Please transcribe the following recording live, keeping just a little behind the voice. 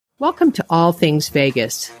Welcome to All Things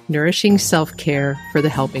Vegas, nourishing self-care for the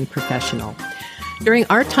helping professional. During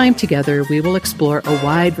our time together, we will explore a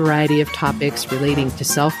wide variety of topics relating to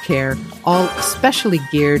self-care, all especially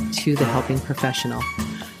geared to the helping professional.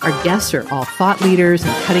 Our guests are all thought leaders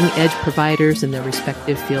and cutting-edge providers in their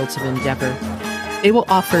respective fields of endeavor. They will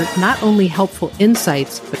offer not only helpful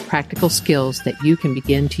insights, but practical skills that you can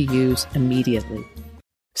begin to use immediately.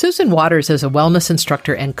 Susan Waters is a wellness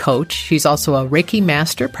instructor and coach. She's also a Reiki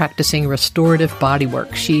master practicing restorative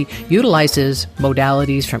bodywork. She utilizes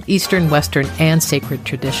modalities from Eastern, Western, and sacred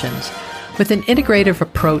traditions. With an integrative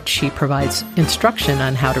approach, she provides instruction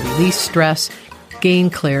on how to release stress, gain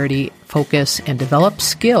clarity, focus, and develop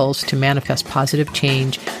skills to manifest positive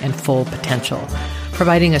change and full potential.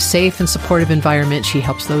 Providing a safe and supportive environment, she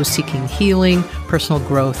helps those seeking healing, personal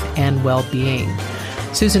growth, and well-being.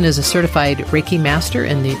 Susan is a certified Reiki master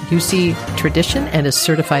in the UC tradition and is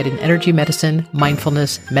certified in energy medicine,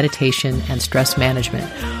 mindfulness, meditation, and stress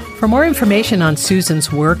management. For more information on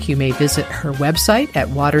Susan's work, you may visit her website at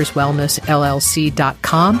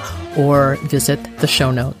waterswellnessllc.com or visit the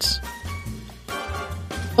show notes.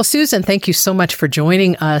 Well, Susan, thank you so much for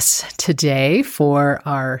joining us today for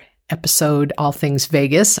our episode, All Things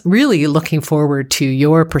Vegas. Really looking forward to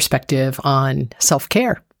your perspective on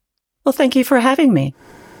self-care. Well, thank you for having me.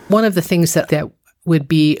 One of the things that would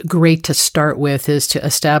be great to start with is to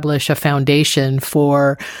establish a foundation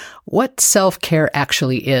for what self-care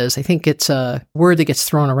actually is. I think it's a word that gets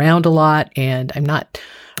thrown around a lot, and I'm not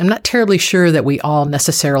terribly sure that we all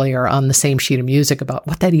necessarily are on the same sheet of music about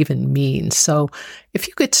what that even means. So if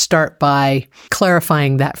you could start by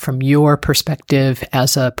clarifying that from your perspective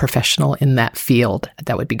as a professional in that field,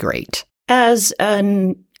 that would be great. As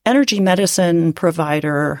an energy medicine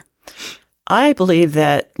provider, I believe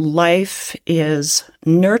that life is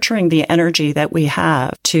nurturing the energy that we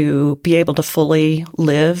have to be able to fully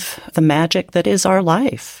live the magic that is our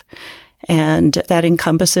life. And that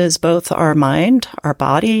encompasses both our mind, our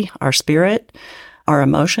body, our spirit, our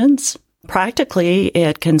emotions. Practically,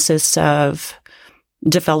 it consists of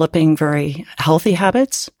developing very healthy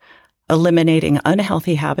habits, eliminating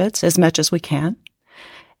unhealthy habits as much as we can,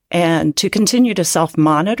 and to continue to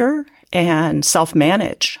self-monitor and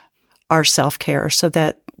self-manage our self-care so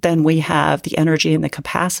that then we have the energy and the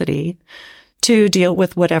capacity to deal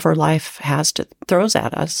with whatever life throws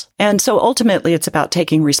at us. And so ultimately, it's about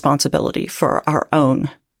taking responsibility for our own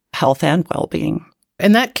health and well-being.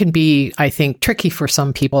 And that can be, I think, tricky for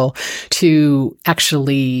some people to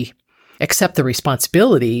actually accept the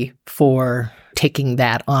responsibility for taking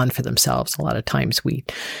that on for themselves. A lot of times we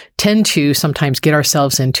tend to sometimes get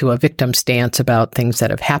ourselves into a victim stance about things that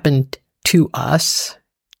have happened to us.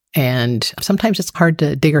 And sometimes it's hard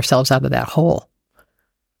to dig ourselves out of that hole.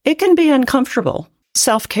 It can be uncomfortable.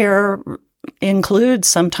 Self-care includes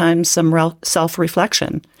sometimes some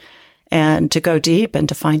self-reflection and to go deep and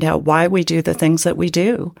to find out why we do the things that we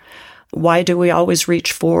do. Why do we always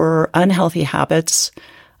reach for unhealthy habits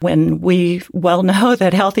when we well know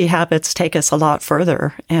that healthy habits take us a lot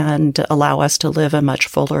further and allow us to live a much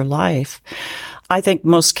fuller life? I think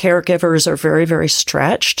most caregivers are very, very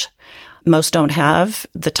stretched. Most don't have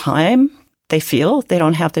the time. They feel they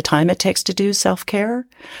don't have the time it takes to do self-care.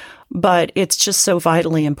 But it's just so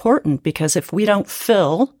vitally important because if we don't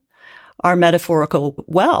fill our metaphorical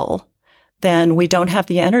well, then we don't have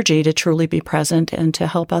the energy to truly be present and to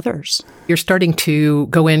help others. You're starting to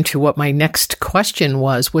go into what my next question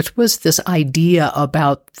was, which was this idea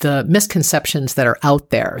about the misconceptions that are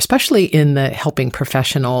out there, especially in the helping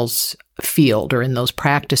professionals field or in those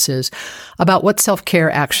practices, about what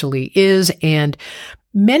self-care actually is. And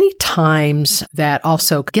many times that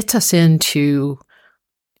also gets us into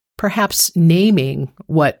perhaps naming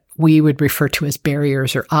what we would refer to as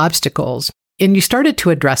barriers or obstacles. And you started to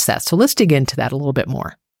address that. So let's dig into that a little bit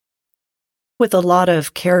more. With a lot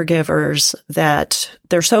of caregivers that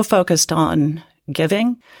they're so focused on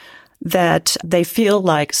giving that they feel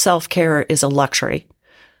like self-care is a luxury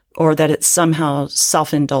or that it's somehow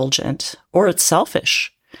self-indulgent or it's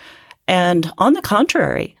selfish. And on the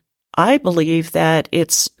contrary, I believe that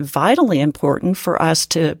it's vitally important for us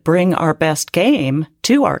to bring our best game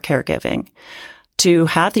to our caregiving, to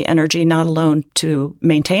have the energy not alone to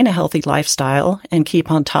maintain a healthy lifestyle and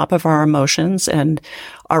keep on top of our emotions and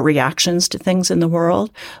our reactions to things in the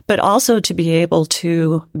world, but also to be able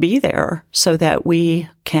to be there so that we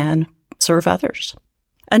can serve others.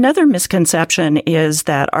 Another misconception is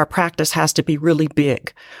that our practice has to be really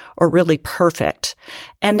big or really perfect.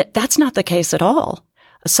 And that's not the case at all.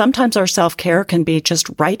 Sometimes our self-care can be just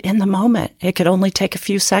right in the moment. It could only take a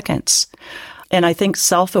few seconds. And I think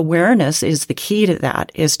self-awareness is the key to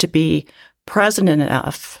that, is to be present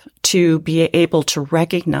enough to be able to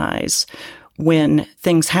recognize when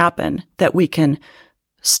things happen, that we can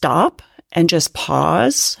stop and just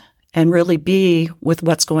pause and really be with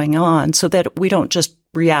what's going on so that we don't just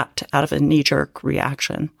react out of a knee-jerk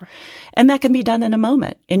reaction. And that can be done in a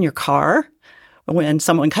moment, in your car, when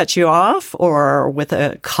someone cuts you off, or with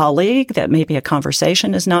a colleague that maybe a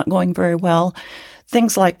conversation is not going very well,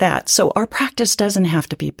 things like that. So our practice doesn't have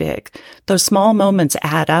to be big. Those small moments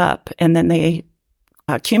add up, and then they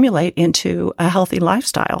accumulate into a healthy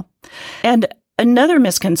lifestyle. And another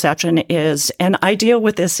misconception is, and I deal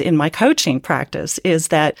with this in my coaching practice, is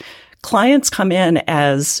that clients come in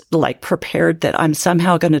as like prepared that I'm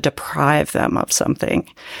somehow going to deprive them of something.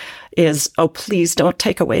 Is, oh, please don't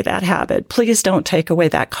take away that habit. Please don't take away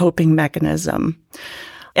that coping mechanism.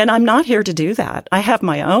 And I'm not here to do that. I have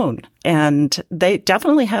my own, and they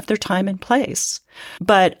definitely have their time and place.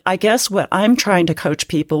 But I guess what I'm trying to coach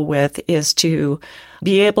people with is to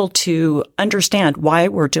be able to understand why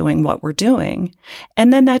we're doing what we're doing.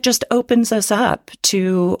 And then that just opens us up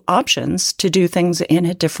to options to do things in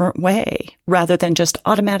a different way rather than just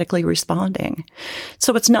automatically responding.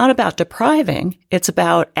 So it's not about depriving. It's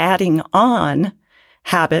about adding on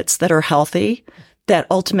habits that are healthy, that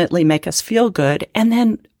ultimately make us feel good, and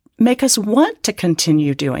then make us want to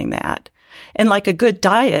continue doing that. And like a good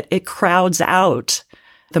diet, it crowds out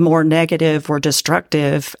the more negative or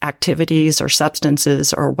destructive activities or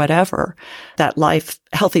substances or whatever. That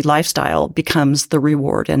healthy lifestyle becomes the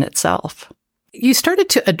reward in itself. You started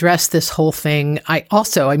to address this whole thing.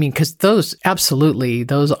 Because those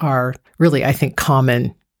are really, I think,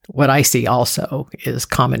 common. What I see also is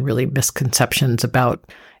common, really, misconceptions about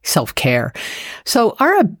self-care. So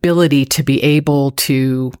our ability to be able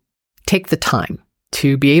to take the time,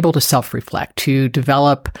 to be able to self-reflect, to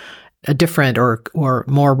develop a different or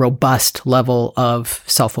more robust level of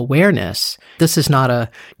self-awareness. This is not a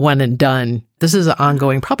one and done. This is an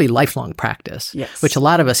ongoing, probably lifelong practice, yes, which a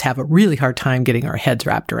lot of us have a really hard time getting our heads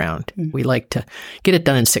wrapped around. Mm-hmm. We like to get it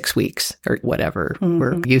done in 6 weeks or whatever. Mm-hmm.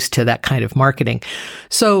 We're used to that kind of marketing.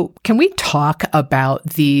 So can we talk about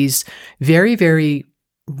these very, very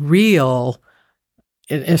real,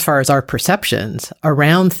 as far as our perceptions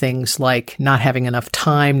around things like not having enough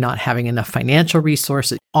time, not having enough financial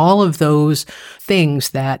resources, all of those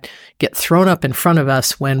things that get thrown up in front of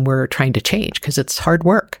us when we're trying to change, because it's hard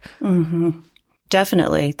work. Mm-hmm.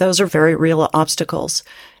 Definitely. Those are very real obstacles.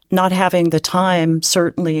 Not having the time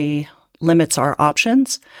certainly limits our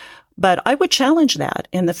options, but I would challenge that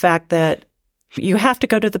in the fact that you have to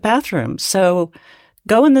go to the bathroom. So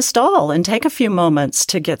go in the stall and take a few moments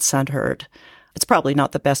to get centered. It's probably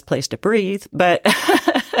not the best place to breathe, but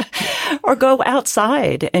or go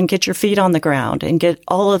outside and get your feet on the ground and get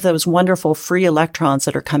all of those wonderful free electrons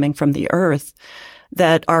that are coming from the earth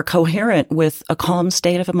that are coherent with a calm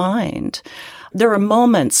state of mind. There are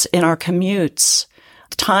moments in our commutes,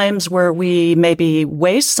 times where we maybe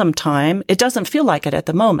waste some time. It doesn't feel like it at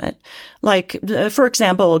the moment. Like, for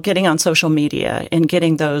example, getting on social media and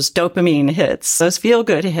getting those dopamine hits, those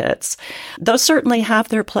feel-good hits. Those certainly have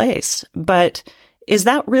their place. But is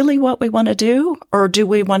that really what we want to do? Or do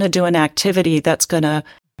we want to do an activity that's going to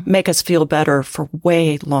make us feel better for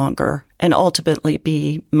way longer and ultimately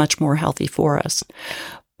be much more healthy for us?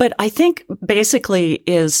 But I think basically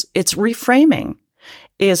it's reframing,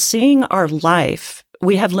 is seeing our life.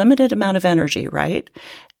 We have limited amount of energy, right?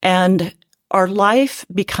 And our life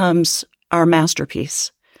becomes our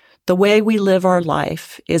masterpiece. The way we live our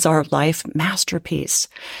life is our life masterpiece.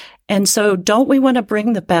 And so don't we want to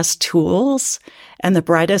bring the best tools and the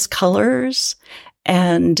brightest colors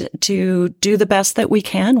and to do the best that we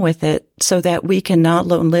can with it so that we can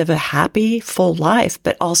not only live a happy, full life,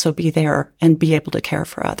 but also be there and be able to care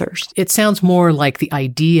for others? It sounds more like the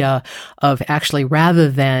idea of actually, rather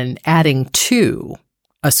than adding to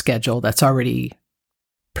a schedule that's already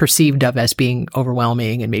perceived of as being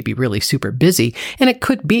overwhelming and maybe really super busy, and it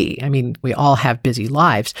could be. I mean, we all have busy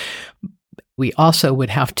lives. We also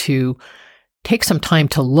would have to take some time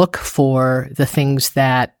to look for the things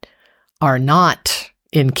that are not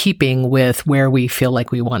in keeping with where we feel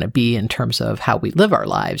like we want to be in terms of how we live our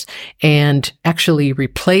lives, and actually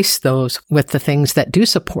replace those with the things that do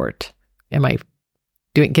support. Am I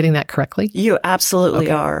getting that correctly? You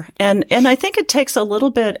absolutely are. And I think it takes a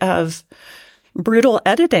little bit of brutal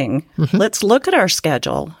editing. Mm-hmm. Let's look at our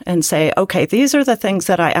schedule and say, okay, these are the things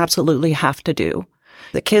that I absolutely have to do.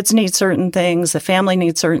 The kids need certain things, the family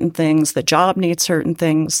needs certain things, the job needs certain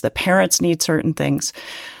things, the parents need certain things.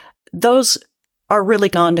 Those are really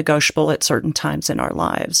non-negotiable at certain times in our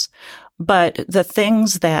lives. But the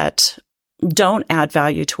things that don't add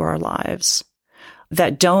value to our lives,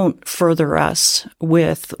 that don't further us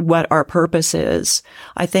with what our purpose is,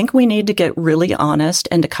 I think we need to get really honest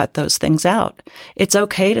and to cut those things out. It's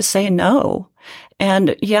okay to say no.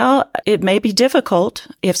 And yeah, it may be difficult.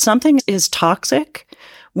 If something is toxic,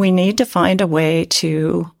 we need to find a way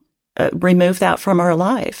to remove that from our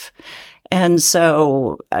life. And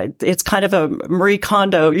so it's kind of a Marie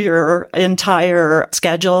Kondo, your entire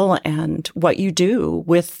schedule and what you do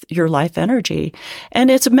with your life energy. And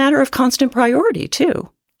it's a matter of constant priority too.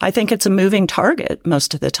 I think it's a moving target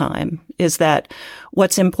most of the time, is that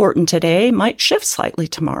what's important today might shift slightly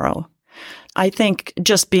tomorrow. I think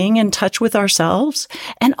just being in touch with ourselves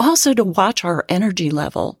and also to watch our energy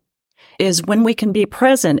level is when we can be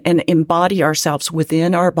present and embody ourselves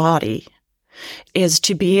within our body, is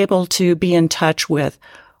to be able to be in touch with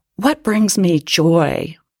what brings me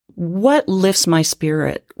joy, what lifts my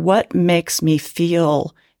spirit, what makes me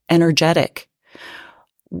feel energetic.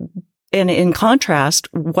 And in contrast,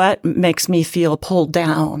 what makes me feel pulled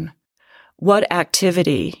down? What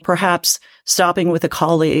activity, perhaps stopping with a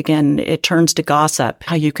colleague and it turns to gossip,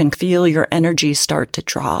 how you can feel your energy start to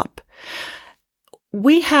drop.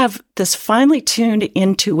 We have this finely tuned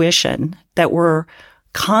intuition that we're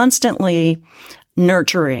constantly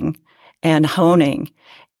nurturing and honing.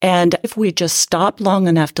 And if we just stop long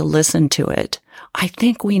enough to listen to it, I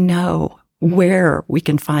think we know where we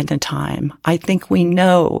can find the time. I think we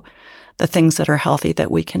know the things that are healthy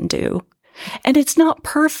that we can do. And it's not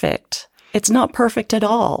perfect. It's not perfect at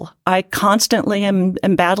all. I constantly am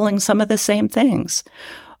battling some of the same things.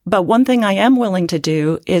 But one thing I am willing to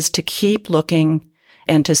do is to keep looking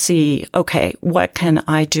and to see, okay, what can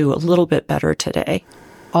I do a little bit better today?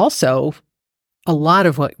 Also, a lot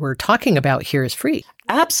of what we're talking about here is free.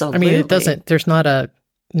 Absolutely. I mean, there's not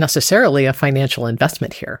necessarily a financial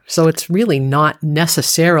investment here. So it's really not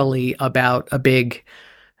necessarily about a big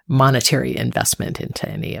monetary investment into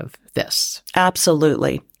any of this.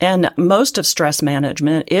 Absolutely. And most of stress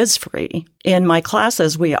management is free. In my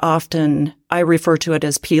classes, I refer to it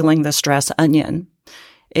as peeling the stress onion.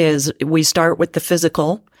 Is we start with the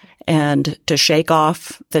physical and to shake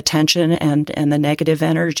off the tension and the negative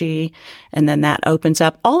energy. And then that opens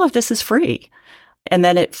up. All of this is free. And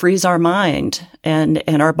then it frees our mind and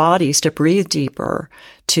our bodies to breathe deeper,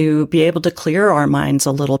 to be able to clear our minds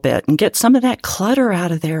a little bit and get some of that clutter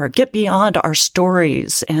out of there, get beyond our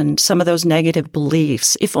stories and some of those negative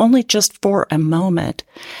beliefs, if only just for a moment.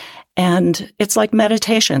 And it's like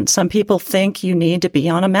meditation. Some people think you need to be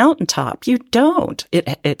on a mountaintop. You don't.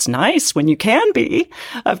 It's nice when you can be,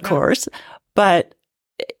 of course, but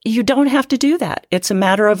you don't have to do that. It's a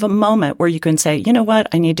matter of a moment where you can say, you know what?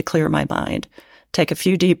 I need to clear my mind. Take a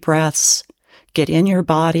few deep breaths, get in your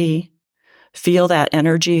body, feel that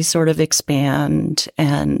energy sort of expand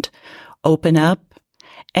and open up,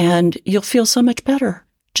 and you'll feel so much better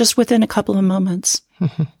just within a couple of moments.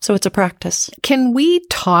 So it's a practice. Can we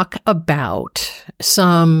talk about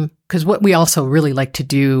because what we also really like to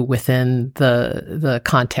do within the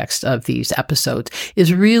context of these episodes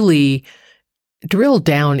is really drill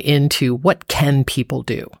down into what can people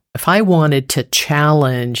do? If I wanted to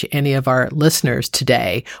challenge any of our listeners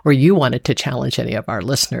today, or you wanted to challenge any of our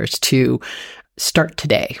listeners to start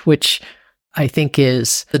today, which I think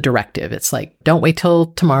is the directive. It's like, don't wait till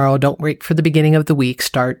tomorrow. Don't wait for the beginning of the week.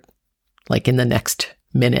 Start like in the next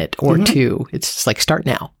minute or two. It's just like, start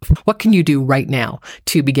now. What can you do right now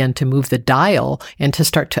to begin to move the dial and to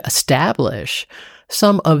start to establish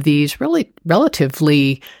some of these really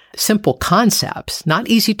relatively simple concepts, not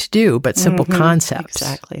easy to do, but simple concepts.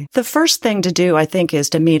 Exactly. The first thing to do, I think, is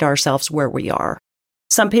to meet ourselves where we are.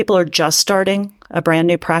 Some people are just starting a brand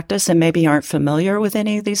new practice and maybe aren't familiar with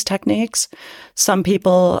any of these techniques. Some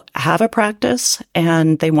people have a practice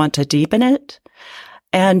and they want to deepen it.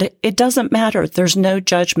 And it doesn't matter. There's no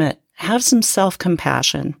judgment. Have some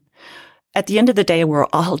self-compassion. At the end of the day, we're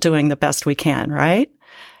all doing the best we can, right?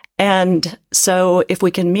 And so if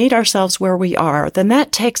we can meet ourselves where we are, then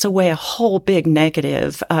that takes away a whole big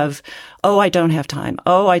negative of, oh, I don't have time.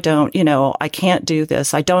 Oh, I can't do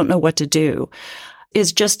this. I don't know what to do.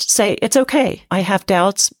 Is just say, it's okay. I have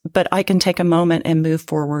doubts, but I can take a moment and move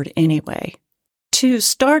forward anyway. To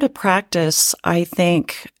start a practice, I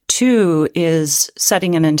think, too, is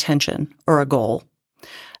setting an intention or a goal.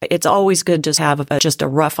 It's always good to have just a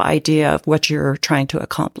rough idea of what you're trying to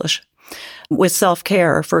accomplish. With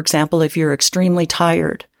self-care, for example, if you're extremely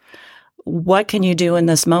tired, what can you do in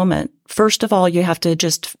this moment? First of all, you have to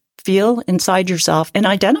just feel inside yourself and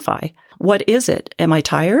identify. What is it? Am I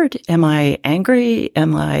tired? Am I angry?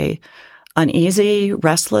 Am I uneasy,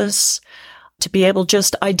 restless? To be able to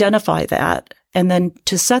just identify that and then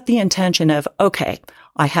to set the intention of, okay,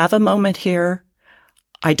 I have a moment here.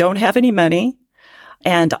 I don't have any money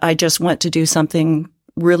and I just want to do something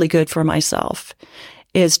really good for myself,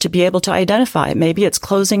 is to be able to identify. Maybe it's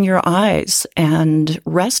closing your eyes and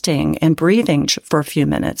resting and breathing for a few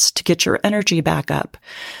minutes to get your energy back up.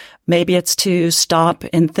 Maybe it's to stop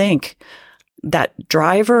and think, that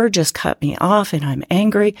driver just cut me off and I'm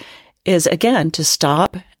angry, is again to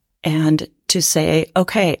stop and to say,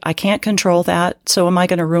 okay, I can't control that. So am I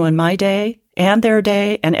going to ruin my day and their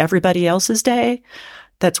day and everybody else's day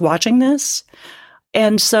that's watching this?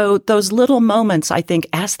 And so those little moments, I think,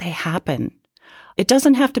 as they happen, it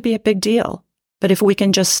doesn't have to be a big deal. But if we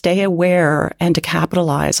can just stay aware and to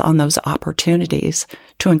capitalize on those opportunities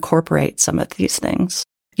to incorporate some of these things.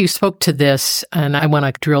 You spoke to this, and I want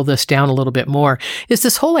to drill this down a little bit more, is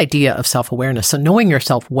this whole idea of self-awareness. So knowing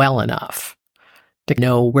yourself well enough to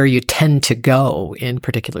know where you tend to go in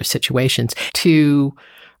particular situations, to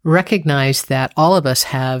recognize that all of us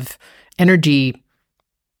have energy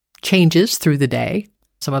changes through the day.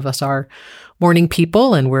 Some of us are morning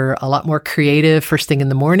people and we're a lot more creative first thing in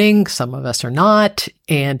the morning. Some of us are not.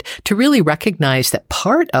 And to really recognize that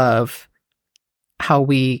part of how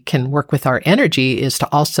we can work with our energy is to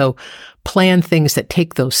also plan things that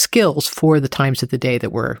take those skills for the times of the day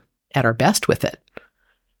that we're at our best with it.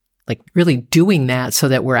 Like really doing that so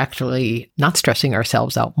that we're actually not stressing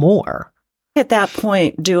ourselves out more. At that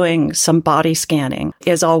point, doing some body scanning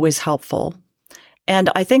is always helpful.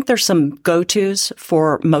 And I think there's some go-tos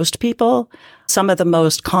for most people. Some of the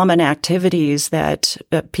most common activities that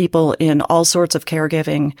people in all sorts of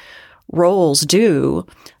caregiving roles do,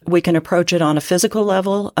 we can approach it on a physical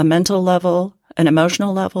level, a mental level, an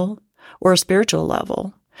emotional level, or a spiritual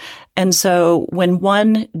level. And so when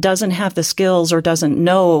one doesn't have the skills or doesn't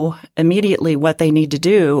know immediately what they need to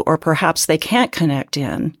do, or perhaps they can't connect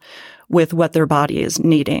in with what their body is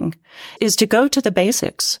needing, is to go to the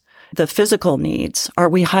basics. The physical needs. Are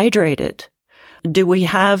we hydrated? Do we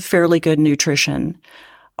have fairly good nutrition?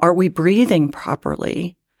 Are we breathing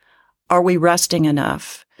properly? Are we resting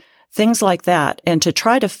enough? Things like that. And to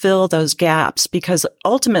try to fill those gaps, because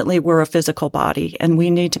ultimately we're a physical body and we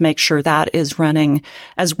need to make sure that is running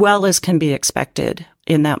as well as can be expected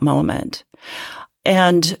in that moment.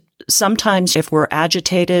 And sometimes if we're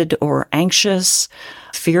agitated or anxious,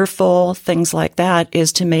 fearful, things like that,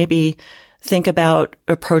 is to maybe think about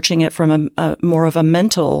approaching it from a more of a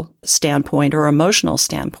mental standpoint or emotional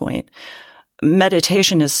standpoint.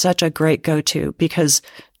 Meditation is such a great go-to because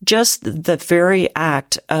just the very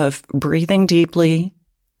act of breathing deeply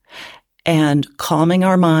and calming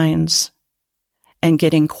our minds and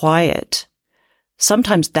getting quiet,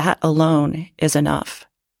 sometimes that alone is enough.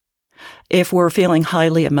 If we're feeling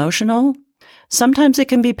highly emotional, sometimes it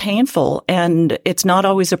can be painful and it's not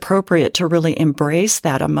always appropriate to really embrace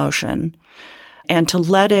that emotion and to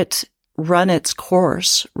let it run its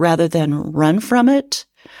course rather than run from it.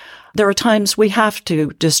 There are times we have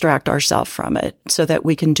to distract ourselves from it so that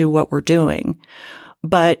we can do what we're doing.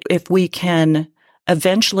 But if we can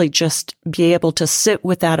eventually just be able to sit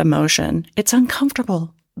with that emotion, it's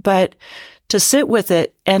uncomfortable, but to sit with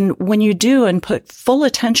it. And when you do and put full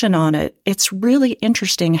attention on it, it's really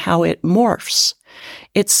interesting how it morphs.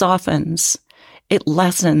 It softens, it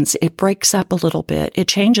lessens, it breaks up a little bit, it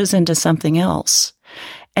changes into something else.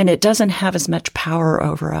 And it doesn't have as much power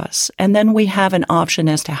over us. And then we have an option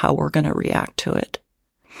as to how we're going to react to it.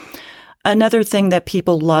 Another thing that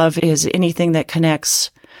people love is anything that connects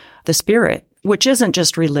the spirit, which isn't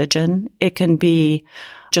just religion. It can be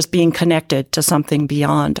just being connected to something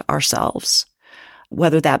beyond ourselves,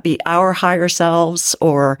 whether that be our higher selves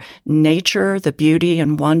or nature, the beauty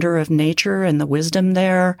and wonder of nature and the wisdom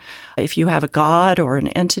there. If you have a God or an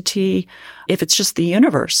entity, if it's just the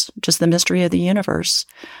universe, just the mystery of the universe,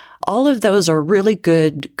 all of those are really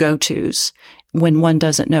good go-tos when one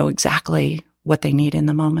doesn't know exactly what they need in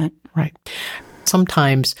the moment. Right.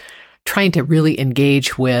 Sometimes trying to really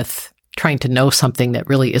engage with trying to know something that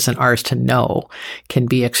really isn't ours to know can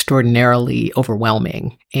be extraordinarily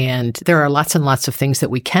overwhelming. And there are lots and lots of things that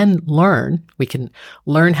we can learn. We can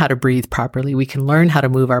learn how to breathe properly. We can learn how to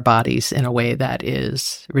move our bodies in a way that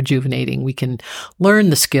is rejuvenating. We can learn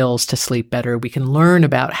the skills to sleep better. We can learn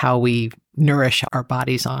about how we nourish our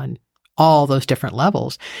bodies on all those different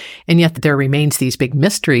levels. And yet there remains these big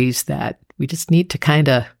mysteries that we just need to kind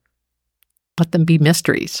of let them be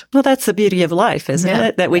mysteries. Well, that's the beauty of life, isn't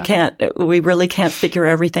it? That we really can't figure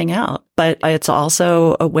everything out. But it's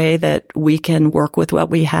also a way that we can work with what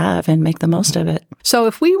we have and make the most of it. So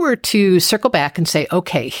if we were to circle back and say,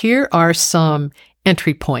 okay, here are some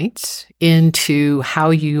entry points into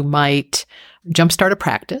how you might jumpstart a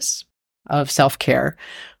practice of self-care,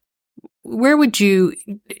 where would you,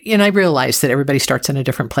 and I realize that everybody starts in a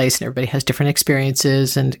different place and everybody has different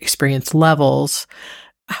experiences and experience levels.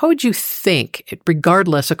 How would you think,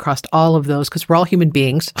 regardless across all of those, because we're all human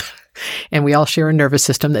beings and we all share a nervous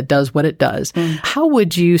system that does what it does, how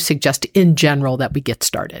would you suggest in general that we get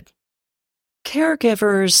started?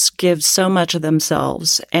 Caregivers give so much of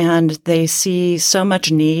themselves and they see so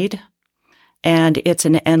much need, and it's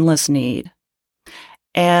an endless need.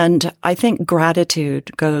 And I think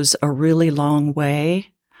gratitude goes a really long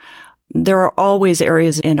way. There are always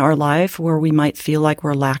areas in our life where we might feel like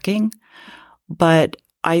we're lacking, but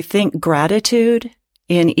I think gratitude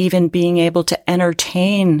in even being able to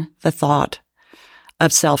entertain the thought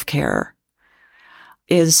of self-care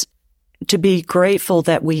is to be grateful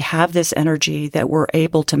that we have this energy that we're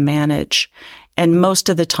able to manage. And most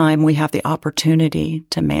of the time we have the opportunity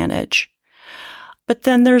to manage. But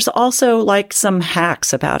then there's also like some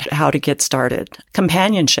hacks about how to get started.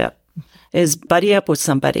 Companionship is buddy up with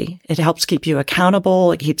somebody. It helps keep you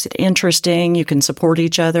accountable. It keeps it interesting. You can support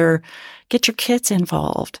each other. Get your kids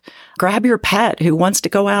involved. Grab your pet who wants to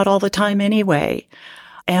go out all the time anyway.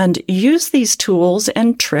 And use these tools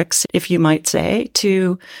and tricks, if you might say,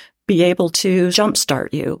 to be able to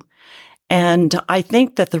jumpstart you. And I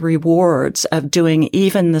think that the rewards of doing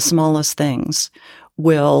even the smallest things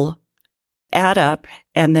will add up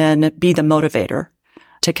and then be the motivator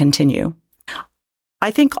to continue.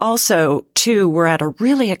 I think also, too, we're at a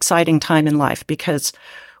really exciting time in life because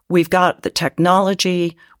we've got the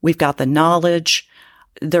technology, we've got the knowledge,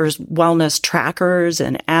 there's wellness trackers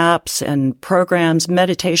and apps and programs,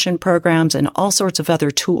 meditation programs, and all sorts of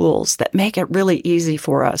other tools that make it really easy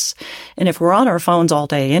for us. And if we're on our phones all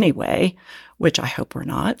day anyway, which I hope we're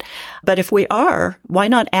not, but if we are, why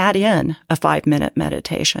not add in a 5-minute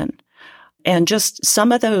meditation? And just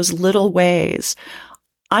some of those little ways.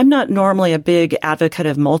 I'm not normally a big advocate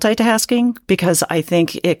of multitasking because I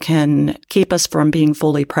think it can keep us from being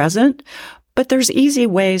fully present, but there's easy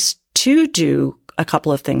ways to do a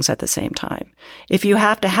couple of things at the same time. If you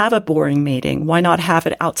have to have a boring meeting, why not have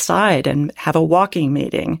it outside and have a walking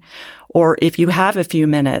meeting? Or if you have a few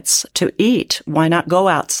minutes to eat, why not go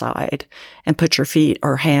outside and put your feet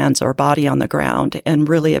or hands or body on the ground and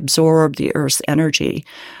really absorb the earth's energy?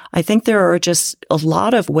 I think there are just a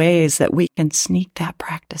lot of ways that we can sneak that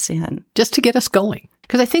practice in. Just to get us going.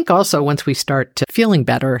 Because I think also once we start feeling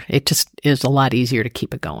better, it just is a lot easier to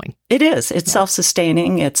keep it going. It is. It's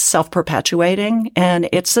self-sustaining, it's self-perpetuating, and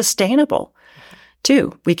it's sustainable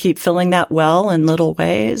too. We keep filling that well in little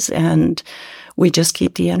ways, and we just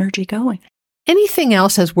keep the energy going. Anything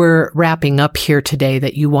else as we're wrapping up here today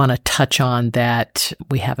that you want to touch on that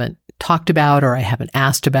we haven't talked about or I haven't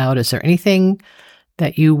asked about? Is there anything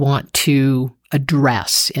that you want to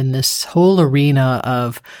address in this whole arena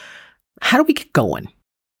of how do we get going?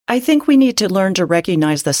 I think we need to learn to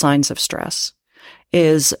recognize the signs of stress.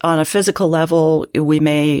 Is on a physical level, we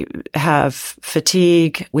may have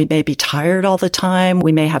fatigue, we may be tired all the time,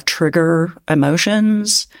 we may have trigger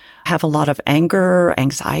emotions, have a lot of anger,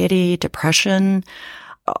 anxiety, depression,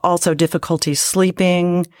 also difficulty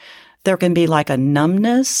sleeping. There can be like a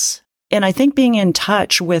numbness. And I think being in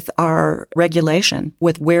touch with our regulation,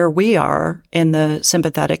 with where we are in the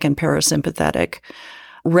sympathetic and parasympathetic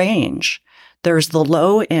range. There's the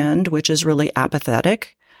low end, which is really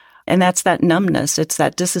apathetic. And that's that numbness. It's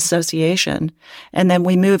that disassociation. And then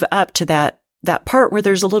we move up to that part where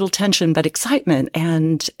there's a little tension, but excitement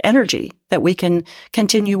and energy that we can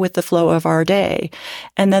continue with the flow of our day.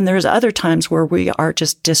 And then there's other times where we are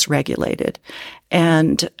just dysregulated.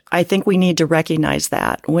 And I think we need to recognize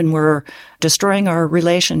that when we're destroying our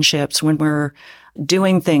relationships, when we're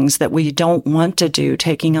doing things that we don't want to do,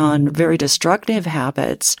 taking on very destructive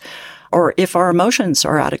habits, or if our emotions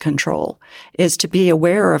are out of control, is to be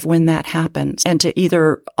aware of when that happens and to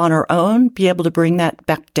either on our own be able to bring that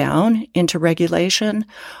back down into regulation,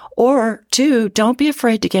 or two, don't be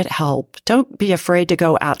afraid to get help. Don't be afraid to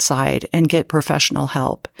go outside and get professional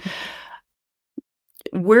help.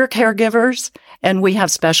 We're caregivers and we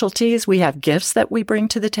have specialties. We have gifts that we bring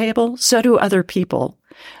to the table. So do other people.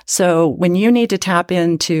 So when you need to tap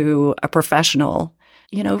into a professional,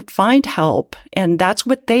 find help. And that's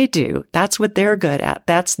what they do. That's what they're good at.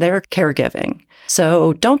 That's their caregiving.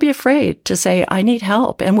 So don't be afraid to say, I need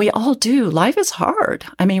help. And we all do. Life is hard.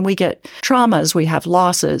 I mean, we get traumas, we have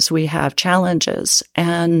losses, we have challenges.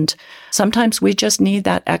 And sometimes we just need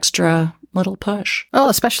that extra little push. Well,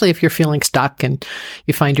 especially if you're feeling stuck and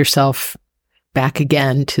you find yourself back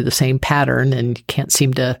again to the same pattern and you can't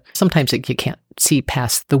seem to, sometimes you can't see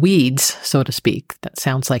past the weeds, so to speak. That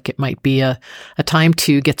sounds like it might be a time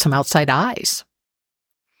to get some outside eyes.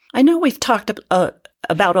 I know we've talked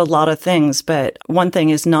about a lot of things, but one thing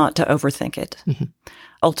is not to overthink it. Mm-hmm.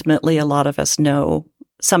 Ultimately, a lot of us know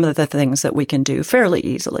some of the things that we can do fairly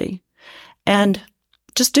easily, and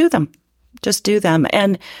just do them. Just do them.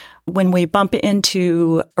 And when we bump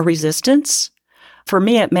into a resistance, for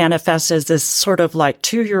me, it manifests as this sort of like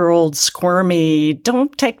 2-year-old squirmy,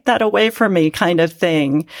 don't take that away from me kind of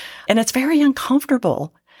thing. And it's very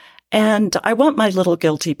uncomfortable. And I want my little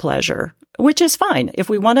guilty pleasure, which is fine. If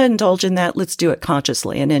we want to indulge in that, let's do it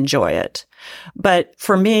consciously and enjoy it. But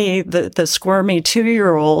for me, the squirmy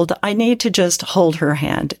 2-year-old, I need to just hold her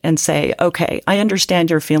hand and say, okay, I understand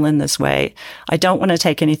you're feeling this way. I don't want to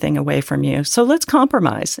take anything away from you. So let's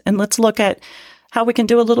compromise and let's look at how we can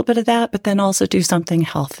do a little bit of that, but then also do something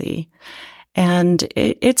healthy. And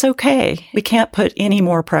it's okay. We can't put any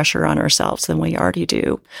more pressure on ourselves than we already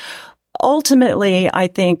do. Ultimately, I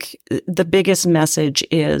think the biggest message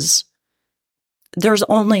is there's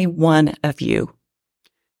only one of you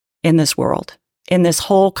in this world, in this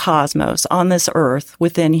whole cosmos, on this earth,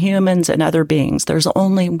 within humans and other beings. There's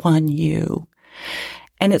only one you.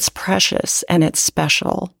 And it's precious and it's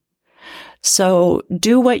special. So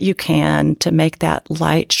do what you can to make that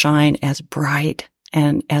light shine as bright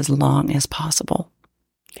and as long as possible.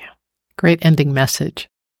 Yeah. Great ending message.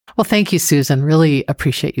 Well, thank you, Susan. Really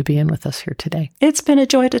appreciate you being with us here today. It's been a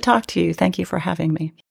joy to talk to you. Thank you for having me.